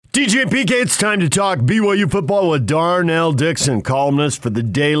DJ and PK, it's time to talk BYU football with Darnell Dickson, columnist for the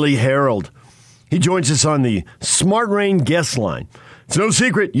Daily Herald. He joins us on the Smart Rain guest line. It's no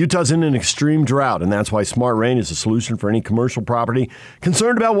secret, Utah's in an extreme drought, and that's why Smart Rain is a solution for any commercial property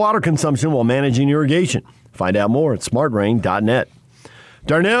concerned about water consumption while managing irrigation. Find out more at smartrain.net.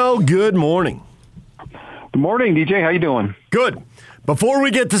 Darnell, good morning. Good morning, DJ. How you doing? Good. Before we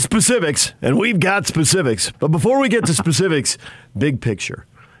get to specifics, and we've got specifics, but before we get to specifics, big picture.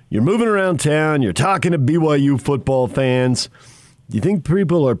 You're moving around town, you're talking to BYU football fans. Do you think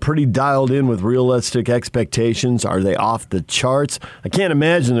people are pretty dialed in with realistic expectations? Are they off the charts? I can't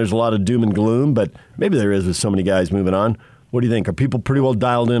imagine there's a lot of doom and gloom, but maybe there is with so many guys moving on. What do you think? Are people pretty well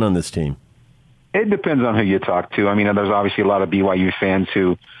dialed in on this team? It depends on who you talk to. I mean, there's obviously a lot of BYU fans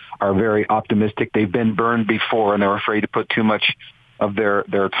who are very optimistic. They've been burned before, and they're afraid to put too much of their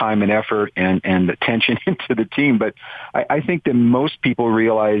time and effort and attention into the team. But I think that most people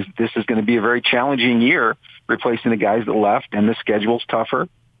realize this is going to be a very challenging year, replacing the guys that left, and the schedule's tougher.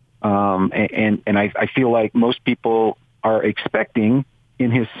 And I feel like most people are expecting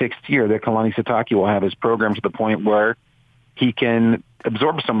in his sixth year that Kalani Sitake will have his program to the point where he can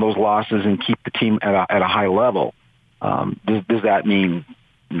absorb some of those losses and keep the team at a high level. Does that mean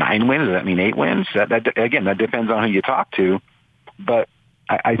 9 wins? Does that mean 8 wins? That again, that depends on who you talk to. But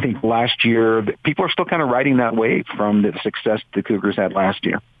I think last year, people are still kind of riding that wave from the success the Cougars had last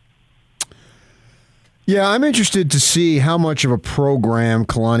year. Yeah, I'm interested to see how much of a program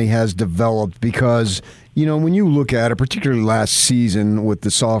Kalani has developed because, you know, when you look at it, particularly last season with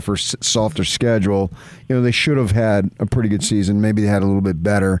the softer schedule, you know, they should have had a pretty good season. Maybe they had a little bit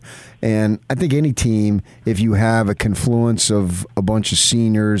better. And I think any team, if you have a confluence of a bunch of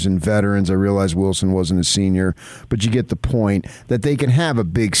seniors and veterans, I realize Wilson wasn't a senior, but you get the point that they can have a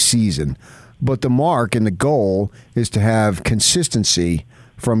big season. But the mark and the goal is to have consistency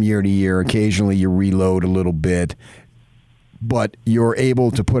from year to year. Occasionally you reload a little bit, but you're able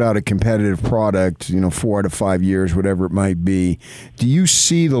to put out a competitive product, 4 out of 5 years, whatever it might be. Do you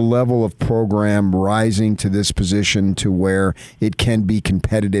see the level of program rising to this position to where it can be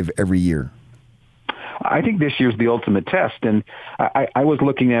competitive every year? I think this year's the ultimate test. And I was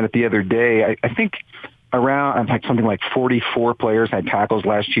looking at it the other day. I think around something like 44 players had tackles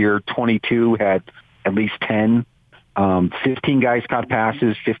last year. 22 had at least 10. 15 guys caught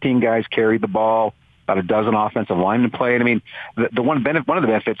passes, 15 guys carried the ball, about a dozen offensive linemen played. I mean, one of the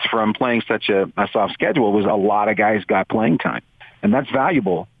benefits from playing such a soft schedule was a lot of guys got playing time. And that's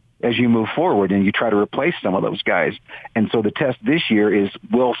valuable as you move forward and you try to replace some of those guys. And so the test this year is,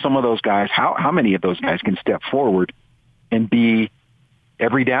 will some of those guys, how many of those guys can step forward and be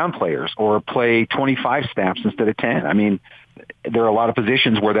every down players or play 25 snaps instead of 10? I mean, there are a lot of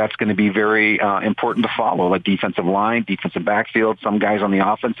positions where that's going to be very important to follow, like defensive line, defensive backfield, some guys on the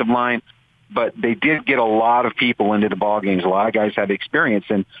offensive line. But they did get a lot of people into the ball games. A lot of guys have experience.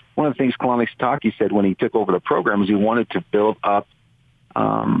 And one of the things Kalani Sitake said when he took over the program is he wanted to build up,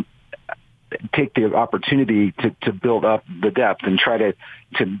 take the opportunity to build up the depth and try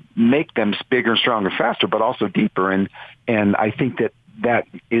to make them bigger, stronger, faster, but also deeper. And I think that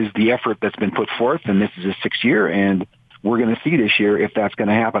is the effort that's been put forth, and this is his 6th year, and we're going to see this year if that's going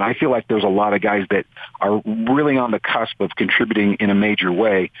to happen. I feel like there's a lot of guys that are really on the cusp of contributing in a major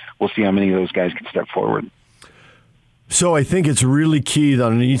way. We'll see how many of those guys can step forward. So I think it's really key that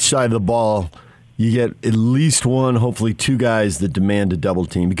on each side of the ball, you get at least one, hopefully 2 guys that demand a double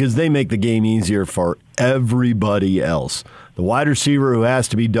team because they make the game easier for everybody else. The wide receiver who has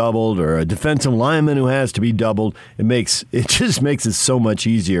to be doubled or a defensive lineman who has to be doubled, it just makes it so much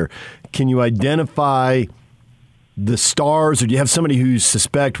easier. Can you identify the stars, or do you have somebody who you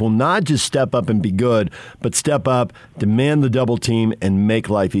suspect will not just step up and be good, but step up, demand the double team, and make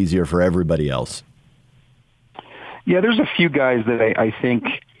life easier for everybody else? Yeah, there's a few guys that I think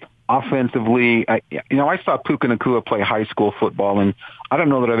offensively, I saw Puka Nacua play high school football, and I don't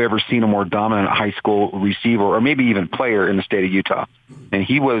know that I've ever seen a more dominant high school receiver or maybe even player in the state of Utah. And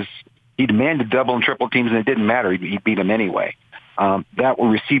he demanded double and triple teams, and it didn't matter. He beat them anyway. That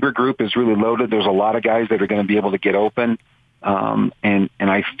receiver group is really loaded. There's a lot of guys that are going to be able to get open, and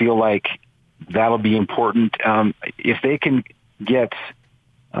I feel like that'll be important. If they can get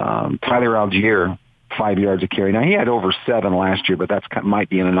Tyler Algier 5 yards a carry. Now, he had over 7 last year, but that might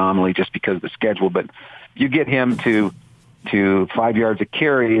be an anomaly just because of the schedule. But you get him to 5 yards a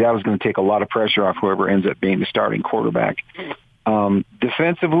carry, that was going to take a lot of pressure off whoever ends up being the starting quarterback.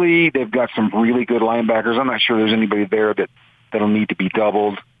 Defensively, they've got some really good linebackers. I'm not sure there's anybody there that'll need to be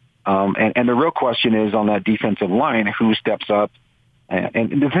doubled. And the real question is on that defensive line, who steps up.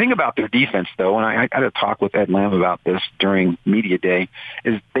 And the thing about their defense, though, and I had a talk with Ed Lamb about this during media day,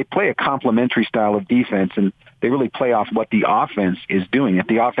 is they play play a complementary style of defense, and they really play off what the offense is doing. If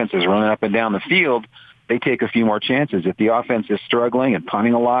the offense is running up and down the field, they take a few more chances. If the offense is struggling and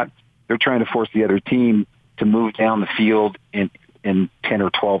punting a lot, they're trying to force the other team to move down the field in 10 or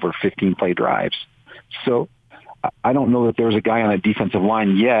 12 or 15 play drives. So I don't know that there's a guy on the defensive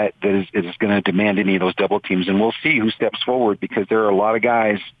line yet that is going to demand any of those double teams, and we'll see who steps forward, because there are a lot of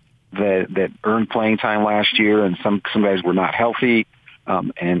guys that earned playing time last year, and some guys were not healthy,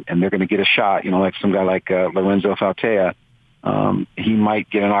 and they're going to get a shot. Like some guy like Lorenzo Faltea, he might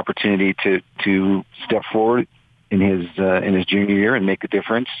get an opportunity to step forward in his junior year and make a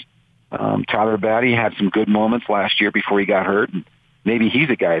difference. Tyler Batty had some good moments last year before he got hurt, and maybe he's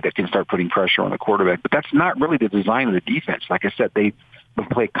a guy that can start putting pressure on the quarterback. But that's not really the design of the defense. Like I said, they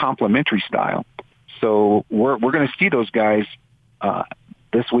play complementary style. So we're going to see those guys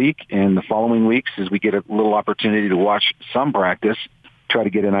this week and the following weeks as we get a little opportunity to watch some practice, try to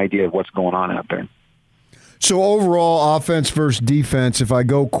get an idea of what's going on out there. So overall, offense versus defense, if I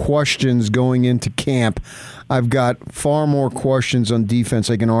go questions going into camp, I've got far more questions on defense.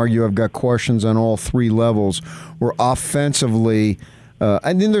 I can argue I've got questions on all three levels. Where offensively,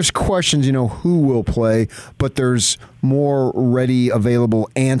 and then there's questions, who will play, but there's more ready available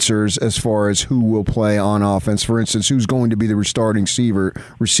answers as far as who will play on offense. For instance, who's going to be the starting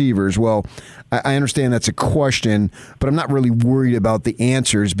receivers? Well, I understand that's a question, but I'm not really worried about the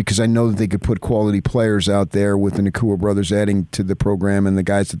answers because I know that they could put quality players out there with the Nakua brothers adding to the program and the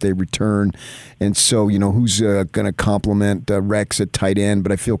guys that they return. And so, who's going to complement Rex at tight end,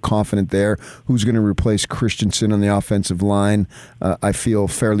 but I feel confident there. Who's going to replace Christensen on the offensive line? I feel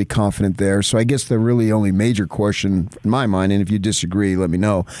fairly confident there. So I guess the really only major question in my mind, and if you disagree, let me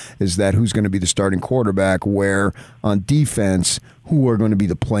know, is that who's going to be the starting quarterback, where on defense, who are going to be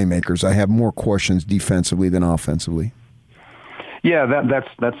the playmakers? I have more questions defensively than offensively. Yeah,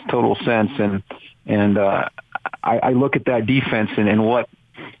 that's total sense. And I look at that defense and what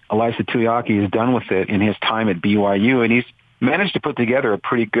Elisa Tuiaki has done with it in his time at BYU, and he's managed to put together a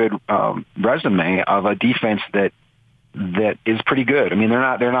pretty good resume of a defense that is pretty good. I mean,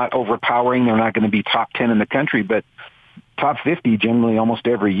 they're not overpowering. They're not going to be top 10 in the country, but top 50 generally almost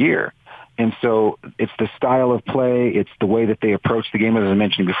every year. And so it's the style of play. It's the way that they approach the game, as I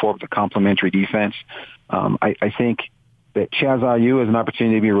mentioned before, with the complementary defense. I think that Chaz Ayu has an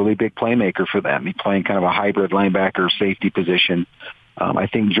opportunity to be a really big playmaker for them. He's playing kind of a hybrid linebacker safety position. I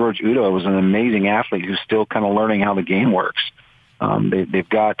think George Udo was an amazing athlete who's still kind of learning how the game works. They've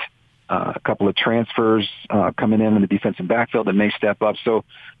got a couple of transfers coming in the defensive backfield that may step up. So,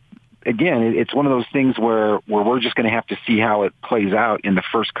 again, it's one of those things where we're just going to have to see how it plays out in the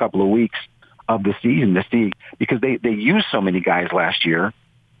first couple of weeks of the season to see, because they used so many guys last year.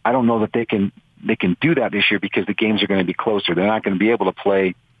 I don't know that they can do that this year because the games are going to be closer. They're not going to be able to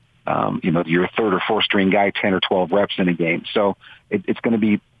play, your third or fourth string guy 10 or 12 reps in a game. So it's going to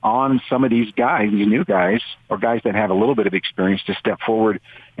be on some of these guys, these new guys, or guys that have a little bit of experience to step forward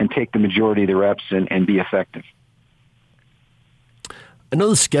and take the majority of the reps and be effective. I know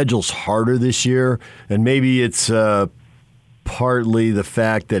the schedule's harder this year, and maybe it's partly the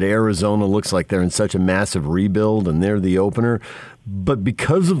fact that Arizona looks like they're in such a massive rebuild and they're the opener. But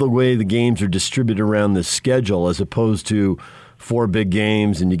because of the way the games are distributed around the schedule, as opposed to 4 big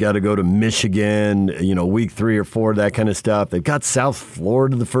games and you got to go to Michigan, week 3 or 4, that kind of stuff. They've got South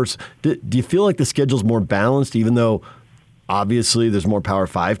Florida the first. Do you feel like the schedule's more balanced, even though obviously there's more Power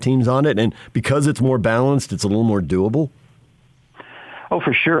 5 teams on it? And because it's more balanced, it's a little more doable? Oh,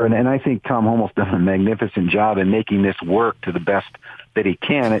 for sure. And I think Tom Holmoe's done a magnificent job in making this work to the best that he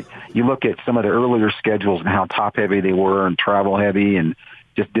can. You look at some of the earlier schedules and how top-heavy they were and travel-heavy and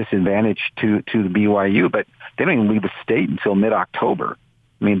just disadvantage to the BYU, but they don't even leave the state until mid-October.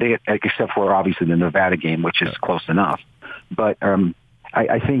 I mean, except for obviously the Nevada game, which is close enough. But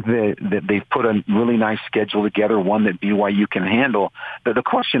I think that they've put a really nice schedule together, one that BYU can handle. The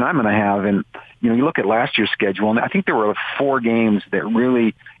question I'm going to have, and you look at last year's schedule, and I think there were 4 games that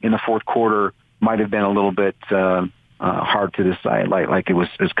really in the fourth quarter might have been a little bit hard to decide, like it was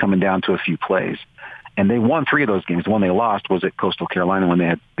coming down to a few plays. And they won 3 of those games. The one they lost was at Coastal Carolina when they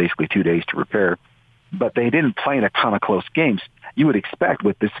had basically 2 days to prepare. But they didn't play in a ton of close games. You would expect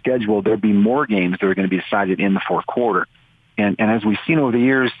with this schedule there'd be more games that are going to be decided in the fourth quarter. And as we've seen over the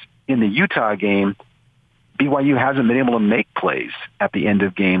years in the Utah game, BYU hasn't been able to make plays at the end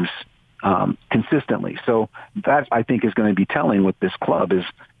of games consistently. So that, I think, is going to be telling with this club is,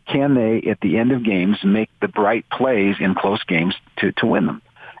 can they, at the end of games, make the right plays in close games to win them?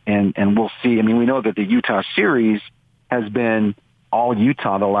 And we'll see. I mean, we know that the Utah series has been all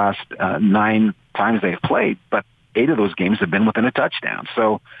Utah the last 9 times they've played, but 8 of those games have been within a touchdown.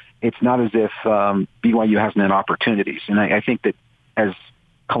 So it's not as if BYU hasn't had opportunities. And I think that as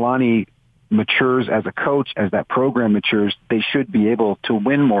Kalani matures as a coach, as that program matures, they should be able to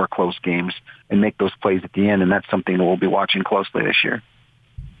win more close games and make those plays at the end, and that's something that we'll be watching closely this year.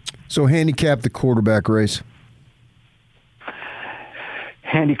 So handicap the quarterback race.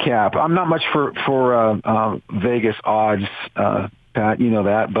 Handicap. I'm not much for Vegas odds, Pat. You know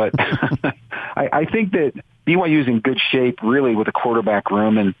that, but I think that BYU is in good shape, really, with the quarterback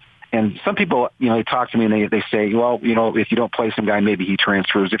room. And some people, they talk to me and they say, well, if you don't play some guy, maybe he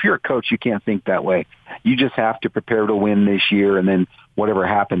transfers. If you're a coach, you can't think that way. You just have to prepare to win this year, and then whatever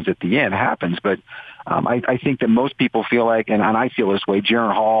happens at the end happens. But I think that most people feel like, and I feel this way,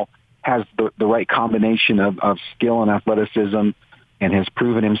 Jaron Hall has the right combination of skill and athleticism, and has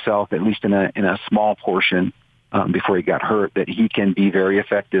proven himself, at least in a small portion, before he got hurt, that he can be very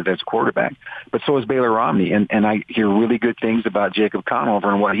effective as a quarterback. But so is Baylor Romney, and I hear really good things about Jacob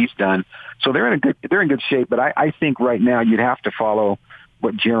Conover and what he's done. So they're in good shape. But I think right now you'd have to follow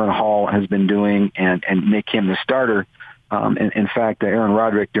what Jaron Hall has been doing and make him the starter. In fact, Aaron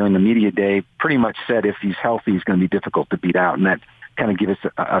Roderick during the media day pretty much said if he's healthy, he's going to be difficult to beat out, and that kind of gives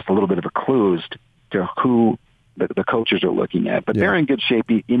us a little bit of a clue as to who the coaches are looking at. But they're in good shape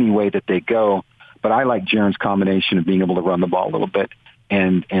any way that they go. But I like Jaron's combination of being able to run the ball a little bit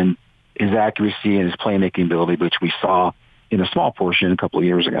and his accuracy and his playmaking ability, which we saw in a small portion a couple of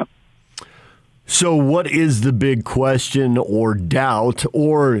years ago. So what is the big question or doubt,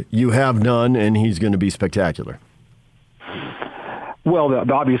 or you have none and he's going to be spectacular?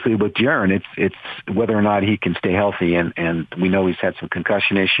 Well, obviously with Jaron, it's whether or not he can stay healthy, and we know he's had some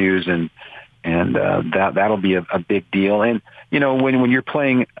concussion issues, and that'll be a big deal. And when you're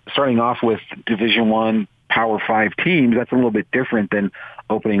starting off with Division I Power 5 teams, that's a little bit different than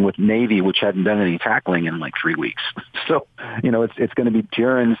opening with Navy, which hadn't done any tackling in like 3 weeks. So it's going to be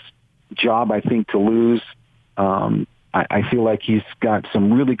Jaron's job, I think, to lose. I feel like he's got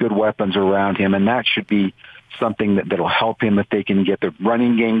some really good weapons around him, and that should be something that'll help him if they can get the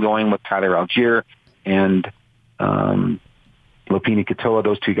running game going with Tyler Algier and Lopini Katoa.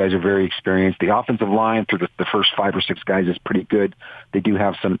 Those two guys are very experienced. The offensive line through the first 5 or 6 guys is pretty good. They do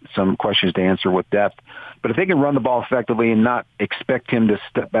have some questions to answer with depth. But if they can run the ball effectively and not expect him to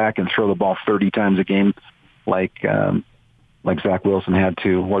step back and throw the ball 30 times a game like Zach Wilson had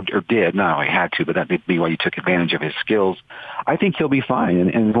to, or did. No, he had to, but that would be why you took advantage of his skills. I think he'll be fine.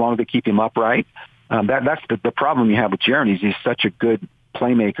 And as long as they keep him upright, that's the problem you have with Jaron. He's such a good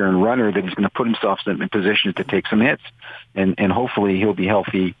playmaker and runner that he's going to put himself in position to take some hits, and hopefully he'll be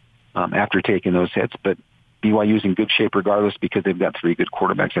healthy after taking those hits. But BYU's in good shape regardless because they've got 3 good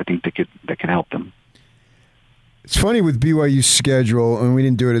quarterbacks. I think that can help them. It's funny with BYU's schedule, and we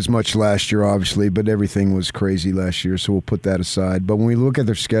didn't do it as much last year, obviously, but everything was crazy last year, so we'll put that aside. But when we look at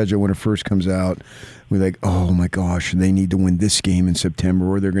their schedule when it first comes out, we're like, oh my gosh, they need to win this game in September,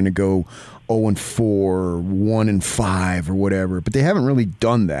 or they're going to go 0-4, or 1-5, or whatever. But they haven't really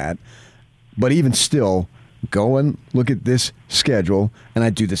done that. But even still, go and look at this schedule, and I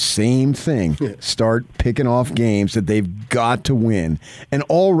do the same thing. Start picking off games that they've got to win. And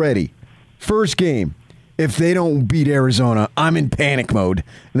already, first game, if they don't beat Arizona, I'm in panic mode.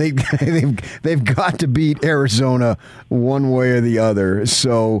 They've got to beat Arizona one way or the other.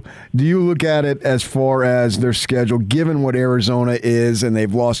 So do you look at it as far as their schedule, given what Arizona is, and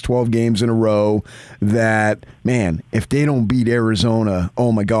they've lost 12 games in a row, that, man, if they don't beat Arizona,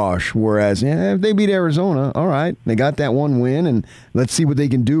 oh my gosh. Whereas, if they beat Arizona, all right, they got that one win, and let's see what they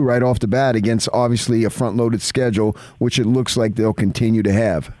can do right off the bat against, obviously, a front-loaded schedule, which it looks like they'll continue to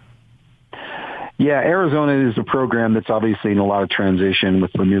have. Yeah, Arizona is a program that's obviously in a lot of transition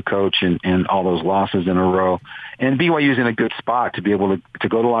with the new coach and all those losses in a row. And BYU's in a good spot to be able to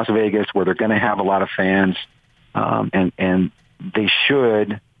go to Las Vegas, where they're going to have a lot of fans, and they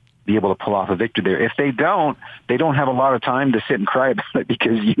should be able to pull off a victory there. If they don't have a lot of time to sit and cry about it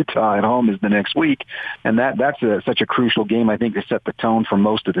because Utah at home is the next week, and that's such a crucial game, I think, to set the tone for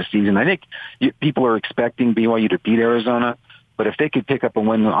most of the season. I think people are expecting BYU to beat Arizona. But if they could pick up a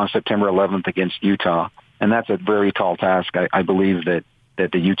win on September 11th against Utah, and that's a very tall task, I believe that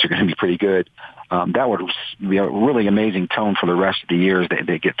the Utes are going to be pretty good. That would be a really amazing tone for the rest of the year as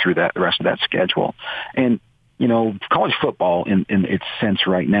they get through the rest of that schedule. And, college football in its sense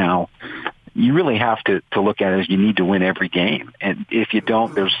right now, you really have to look at it as you need to win every game. And if you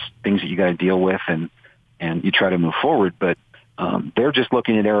don't, there's things that you got to deal with, and you try to move forward. But they're just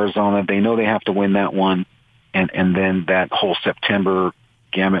looking at Arizona. They know they have to win that one. And then that whole September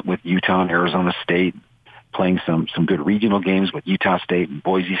gamut with Utah and Arizona State, playing some good regional games with Utah State and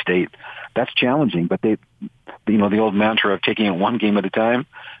Boise State. that's challenging. But the old mantra of taking it one game at a time,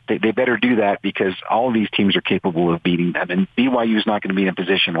 they better do that, because all of these teams are capable of beating them. And BYU is not going to be in a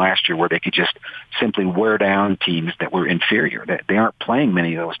position last year where they could just simply wear down teams that were inferior. They aren't playing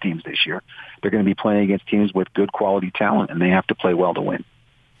many of those teams this year. They're going to be playing against teams with good quality talent, and they have to play well to win.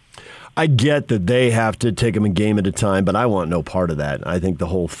 I get that they have to take them a game at a time, but I want no part of that. I think the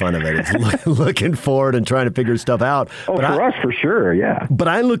whole fun of it is looking forward and trying to figure stuff out. Oh, but for us, for sure, yeah. But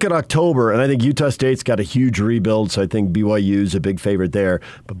I look at October, and I think Utah State's got a huge rebuild, so I think BYU's a big favorite there.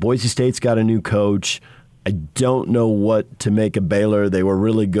 But Boise State's got a new coach. I don't know what to make of Baylor. They were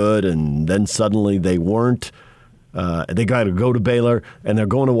really good, and then suddenly they weren't. They got to go to Baylor, and they're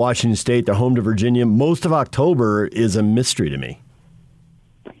going to Washington State. They're home to Virginia. Most of October is a mystery to me.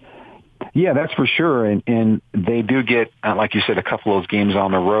 Yeah, that's for sure. And they do get, like you said, a couple of those games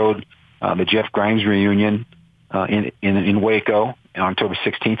on the road. The Jeff Grimes reunion in Waco on October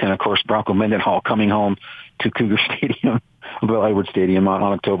 16th. And, of course, Bronco Mendenhall coming home to Cougar Stadium, Bill Edwards Stadium on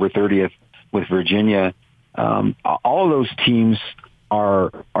October 30th with Virginia. All of those teams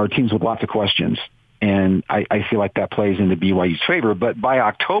are teams with lots of questions. And I feel like that plays into BYU's favor. But by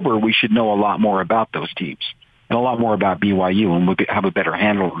October, we should know a lot more about those teams and a lot more about BYU, and we'll have a better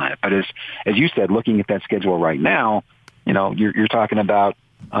handle on that. But as you said, looking at that schedule right now, you're talking about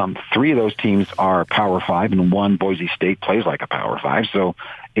three of those teams are Power 5, and one, Boise State, plays like a Power 5. So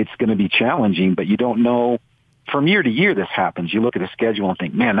it's going to be challenging, but you don't know. From year to year this happens. You look at the schedule and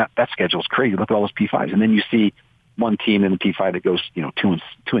think, man, that schedule's crazy. Look at all those P5s. And then you see one team in the P5 that goes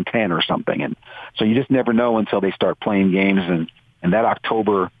 2-10 or something. And so you just never know until they start playing games. And that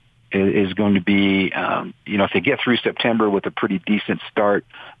October is going to be, if they get through September with a pretty decent start,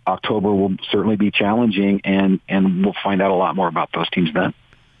 October will certainly be challenging, and we'll find out a lot more about those teams then.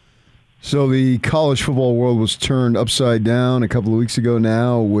 So the college football world was turned upside down a couple of weeks ago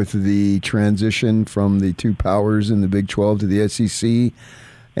now with the transition from the two powers in the Big 12 to the SEC,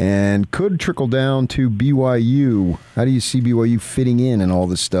 and could trickle down to BYU. How do you see BYU fitting in all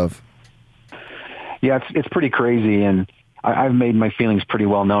this stuff? Yeah, it's pretty crazy, and I've made my feelings pretty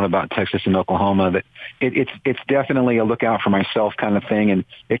well known about Texas and Oklahoma. That it's definitely a look out for myself kind of thing, and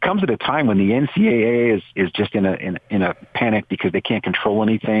it comes at a time when the NCAA is just in a panic because they can't control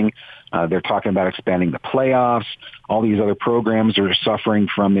anything. They're talking about expanding the playoffs. All these other programs are suffering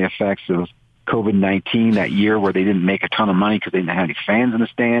from the effects of COVID-19 that year, where they didn't make a ton of money because they didn't have any fans in the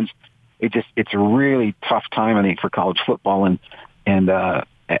stands. It's a really tough time, I think, for college football, and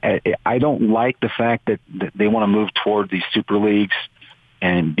I don't like the fact that they want to move toward these super leagues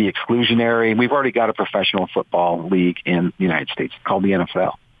and be exclusionary. We've already got a professional football league in the United States called the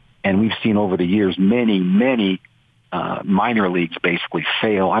NFL. And we've seen over the years many minor leagues basically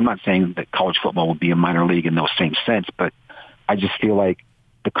fail. I'm not saying that college football will be a minor league in those same sense, but I just feel like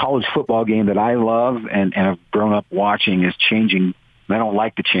the college football game that I love and have grown up watching is changing. And I don't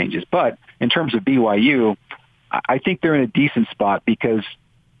like the changes. But in terms of BYU, I think they're in a decent spot because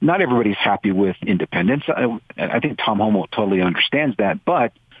not everybody's happy with independence. I think Tom Homo totally understands that,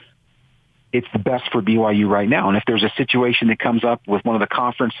 but it's the best for BYU right now. And if there's a situation that comes up with one of the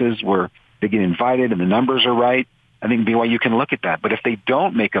conferences where they get invited and the numbers are right, I think BYU can look at that. But if they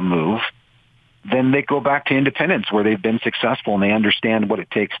don't make a move, then they go back to independence where they've been successful and they understand what it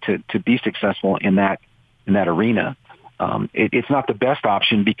takes to be successful in that arena. It's not the best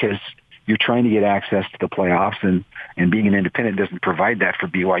option because you're trying to get access to the playoffs, and being an independent doesn't provide that for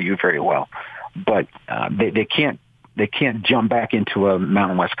BYU very well. But they can't jump back into a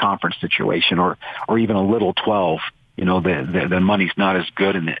Mountain West Conference situation or even a Little 12. The money's not as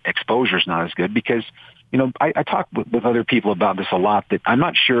good and the exposure's not as good because I talk with other people about this a lot, that I'm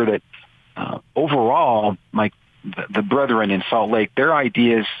not sure that overall, like the brethren in Salt Lake, their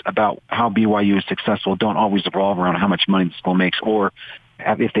ideas about how BYU is successful don't always revolve around how much money the school makes or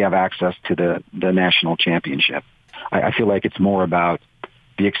if they have access to the national championship. I feel like it's more about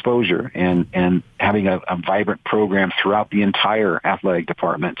the exposure and having a vibrant program throughout the entire athletic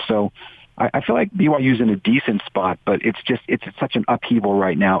department. So I feel like BYU's in a decent spot, but it's such an upheaval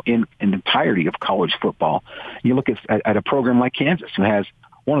right now in the entirety of college football. You look at a program like Kansas, who has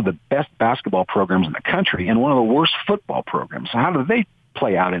one of the best basketball programs in the country and one of the worst football programs. So how do they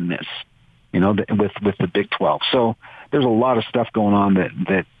play out in this, with the Big 12? So there's a lot of stuff going on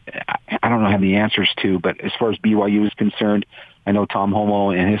that I don't have the answers to, but as far as BYU is concerned, I know Tom Homo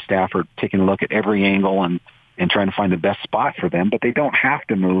and his staff are taking a look at every angle and trying to find the best spot for them, but they don't have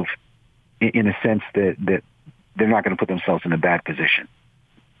to move in a sense that they're not going to put themselves in a bad position.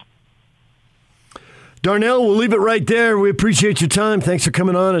 Darnell, we'll leave it right there. We appreciate your time. Thanks for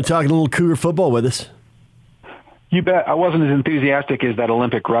coming on and talking a little Cougar football with us. You bet. I wasn't as enthusiastic as that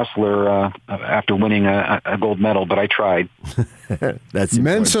Olympic wrestler after winning a gold medal, but I tried. That's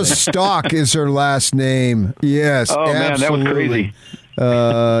Mensa Stock is her last name. Yes, oh, man, that was crazy.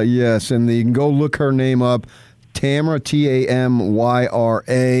 Yes, and you can go look her name up. Tamyra,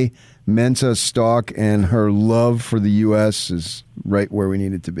 Tamyra, Mensa Stock, and her love for the U.S. is right where we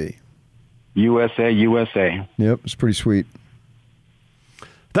need it to be. USA. Yep, it's pretty sweet.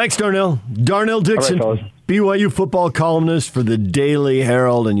 Thanks, Darnell. Darnell Dickson, All right, BYU football columnist for the Daily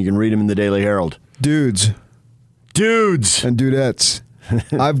Herald, and you can read him in the Daily Herald. Dudes. And dudettes.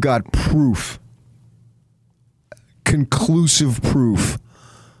 I've got proof. Conclusive proof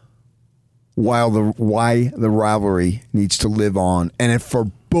why the rivalry needs to live on. And for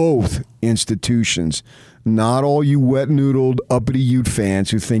both institutions. Not all you wet-noodled, uppity Ute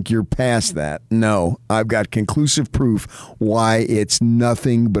fans who think you're past that. No, I've got conclusive proof why it's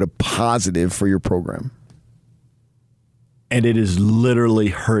nothing but a positive for your program. And it has literally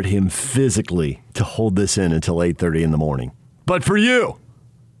hurt him physically to hold this in until 8:30 in the morning. But for you,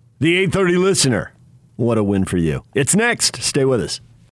 the 8:30 listener, what a win for you. It's next. Stay with us.